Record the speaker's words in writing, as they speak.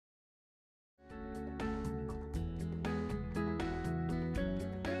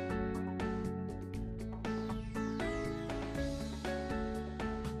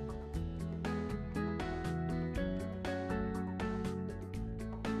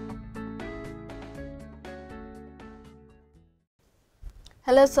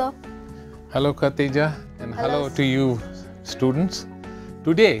Hello, sir. Hello Khatija and hello Sir. to you students.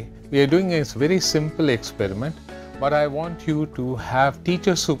 Today we are doing a very simple experiment, but I want you to have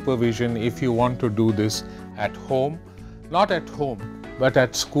teacher supervision if you want to do this at home, not at home but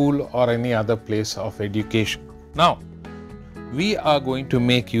at school or any other place of education. Now we are going to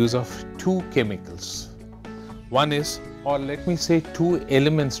make use of two chemicals. One is, or let me say two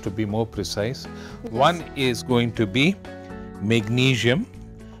elements to be more precise. Yes. One is going to be magnesium,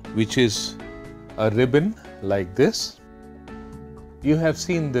 which is a ribbon like this. You have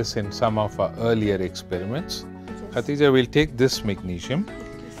seen this in some of our earlier experiments. Yes. Khatija will take this magnesium,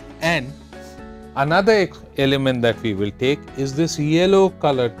 and another element that we will take is this yellow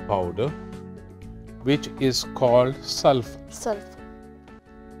colored powder, which is called sulfur. Sulfur.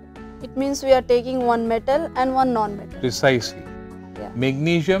 It means we are taking one metal and one non-metal. Precisely. Yeah.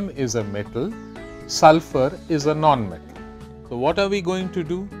 Magnesium is a metal, sulfur is a non-metal. So what are we going to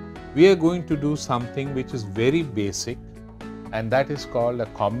do? We are going to do something which is very basic, and that is called a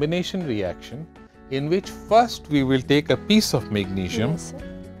combination reaction, in which first we will take a piece of magnesium, Yes,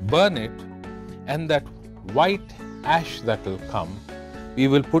 sir. burn it, and that white ash that will come, we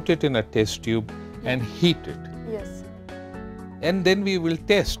will put it in a test tube and heat it. Yes. And then we will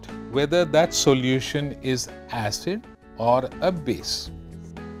test whether that solution is acid or a base.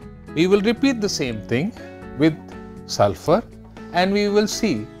 We will repeat the same thing with sulfur, and we will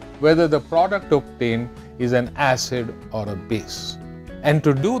see whether the product obtained is an acid or a base. And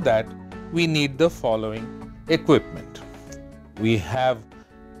to do that, we need the following equipment. We have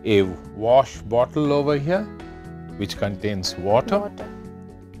a wash bottle over here, which contains water.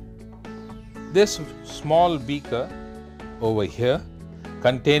 This small beaker over here,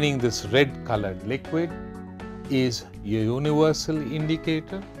 containing this red colored liquid, is a universal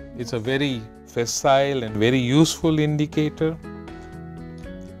indicator. It's a very facile and very useful indicator.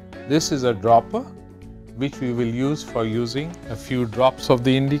 This is a dropper, which we will use for using a few drops of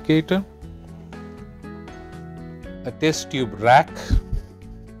the indicator. A test tube rack,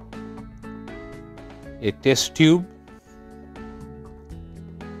 a test tube.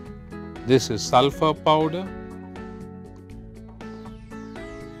 This is sulfur powder.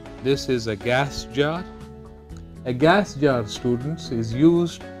 This is a gas jar. A gas jar, students, is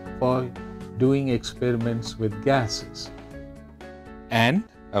used for doing experiments with gases. And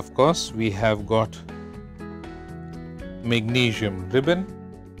of course, we have got magnesium ribbon,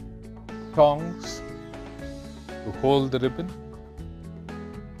 tongs to hold the ribbon.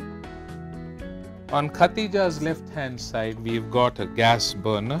 On Khatija's left hand side, we've got a gas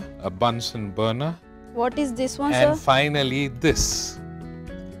burner, a Bunsen burner. What is this one, And sir? finally this.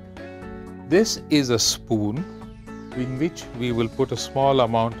 This is a spoon in which we will put a small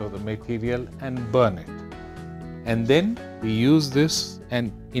amount of the material and burn it. And then we use this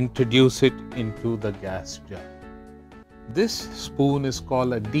and introduce it into the gas jar. This spoon is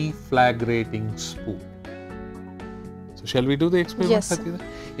called a deflagrating spoon. So shall we do the experiment, Yes, sir. Khatija?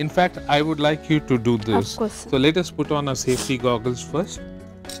 In fact, I would like you to do this. Of course, sir. So let us put on our safety goggles first.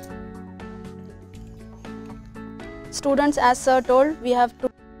 Students, as sir told, we have to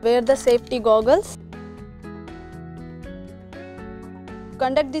wear the safety goggles. To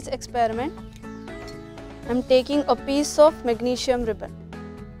conduct this experiment, I am taking a piece of magnesium ribbon.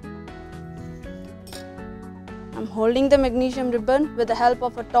 I am holding the magnesium ribbon with the help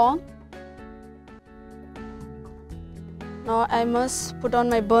of a tong. Now I must put on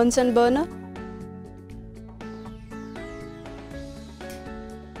my Bunsen burner.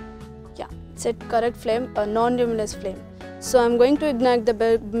 Yeah, set correct flame, a non-luminous flame. So I am going to ignite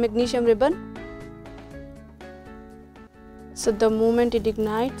the magnesium ribbon. So the moment it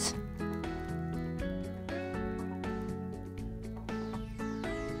ignites,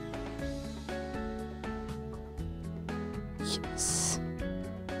 yes,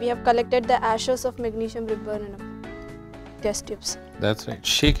 we have collected the ashes of magnesium ribbon in a test tubes. That's right.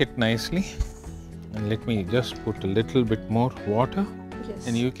 Shake it nicely. And let me just put a little bit more water. Yes.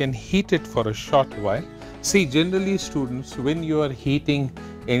 And you can heat it for a short while. See, generally students, when you are heating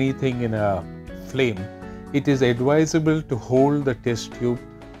anything in a flame, it is advisable to hold the test tube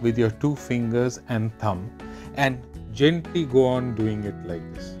with your two fingers and thumb and gently go on doing it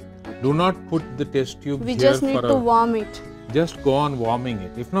like this. Do not put the test tube We here just need for to warm it. Just go on warming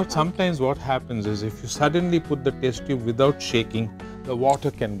it. If not, sometimes what happens is if you suddenly put the test tube without shaking, the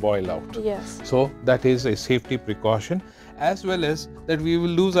water can boil out. Yes. So that is a safety precaution, as well as that we will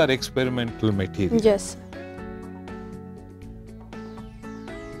lose our experimental material. Yes.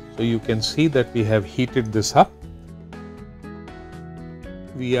 So you can see that we have heated this up.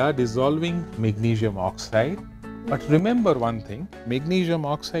 We are dissolving magnesium oxide But remember one thing, magnesium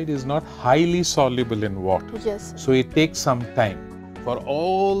oxide is not highly soluble in water. Yes, sir. So it takes some time. For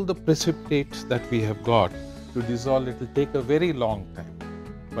all the precipitates that we have got to dissolve, it will take a very long time.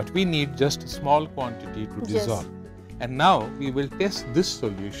 But we need just a small quantity to dissolve. Yes. And now we will test this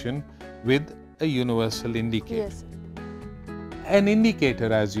solution with a universal indicator. Yes. An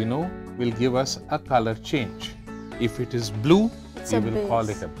indicator, as you know, will give us a color change. If it is blue, It's we a will call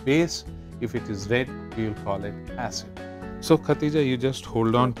it a base. If it is red, we will call it acid. So Khatija, you just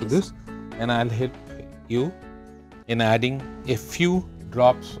hold on to this and I'll help you in adding a few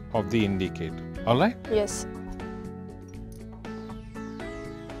drops of the indicator. All right? Yes.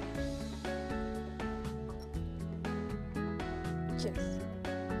 Yes.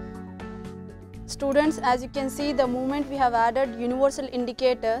 Students, as you can see, the moment we have added universal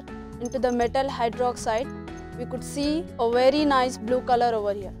indicator into the metal hydroxide, we could see a very nice blue color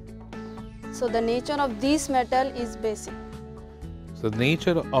over here. So the nature of this metal is basic. So the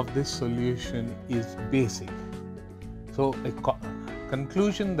nature of this solution is basic. So a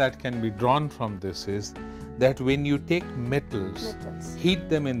conclusion that can be drawn from this is that when you take metals, heat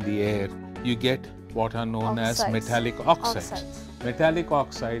them in the air, you get what are known as metallic oxides. Metallic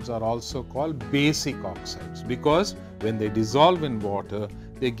oxides are also called basic oxides because when they dissolve in water,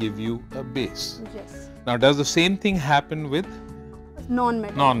 they give you a base. Yes. Now, does the same thing happen with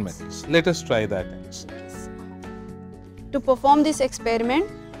Non-metals. non-metals? Let us try that. Yes. To perform this experiment,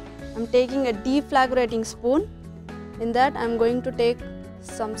 I am taking a deflagrating spoon. In that, I am going to take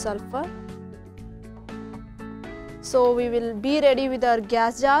some sulfur. So we will be ready with our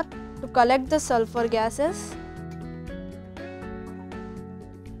gas jar to collect the sulfur gases.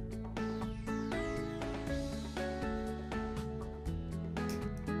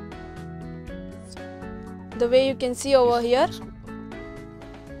 The way you can see over here,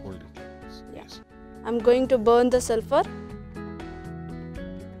 Hold it like this. Yes. I am going to burn the sulfur.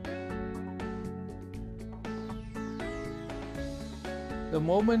 The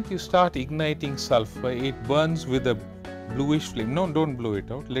moment you start igniting sulfur, it burns with a bluish flame. No, don't blow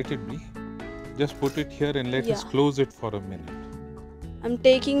it out. Let it be. Just put it here and let us close it for a minute. I'm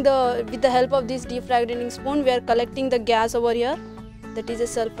taking with the help of this deflagrating spoon, we are collecting the gas over here. That is a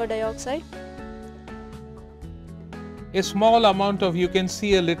sulfur dioxide. A small amount of, you can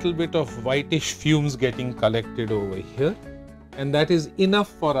see a little bit of whitish fumes getting collected over here. And that is enough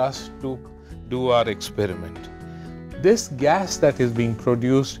for us to do our experiment. This gas that is being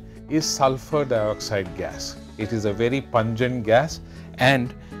produced is sulfur dioxide gas. It is a very pungent gas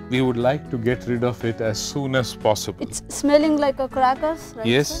and we would like to get rid of it as soon as possible. It's smelling like a crackers, right?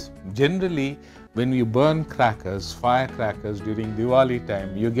 Yes, sir? generally when you burn crackers, firecrackers during Diwali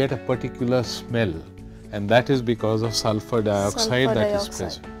time, you get a particular smell and that is because of sulfur dioxide is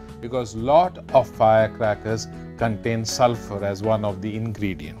present. Because lot of firecrackers contain sulfur as one of the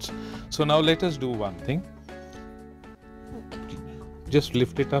ingredients. So now let us do one thing. Just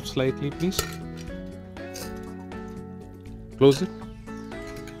lift it up slightly, please. Close it.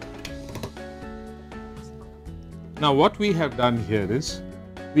 Now what we have done here is,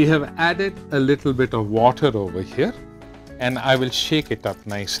 we have added a little bit of water over here and I will shake it up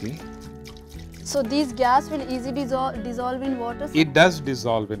nicely. So these gas will easily dissolve in water, sir? It does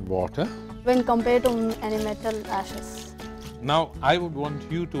dissolve in water. When compared to any metal ashes. Now I would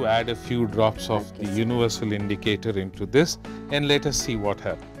want you to add a few drops of the universal indicator into this and let us see what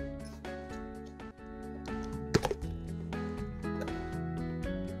happens.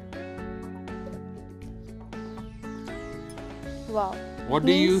 Wow. What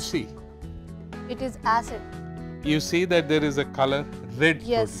do you see? It is acid. You see that there is a color red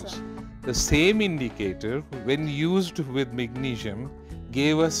Yes, produced. sir. The same indicator when used with magnesium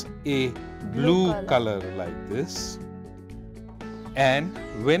gave us a blue color like this. And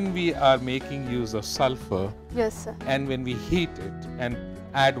when we are making use of sulfur, Yes, sir. and when we heat it and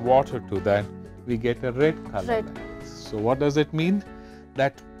add water to that, we get a red color. Red. Like this. So what does it mean?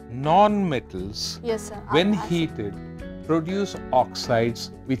 That non-metals, Yes, sir. when Acid. heated, produce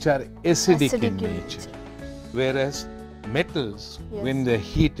oxides which are acidic in Acidic in nature. Whereas metals, Yes. when they're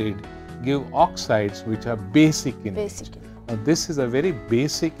heated, give oxides which are basic in Basic. nature. Now, this is a very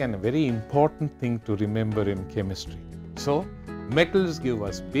basic and a very important thing to remember in chemistry. So, metals give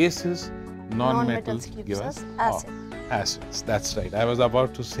us bases, non-metals give us acids. That's right. I was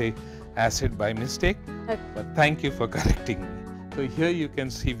about to say acid by mistake, but thank you for correcting me. So, here you can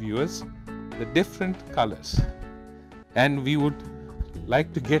see, viewers, the different colors. And we would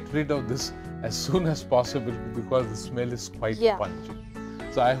like to get rid of this as soon as possible because the smell is quite pungent.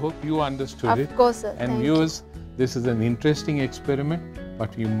 So I hope you understood it. Of course, sir. And viewers, this is an interesting experiment,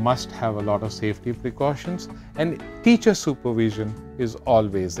 but you must have a lot of safety precautions, and teacher supervision is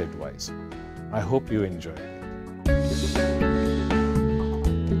always advised. I hope you enjoy.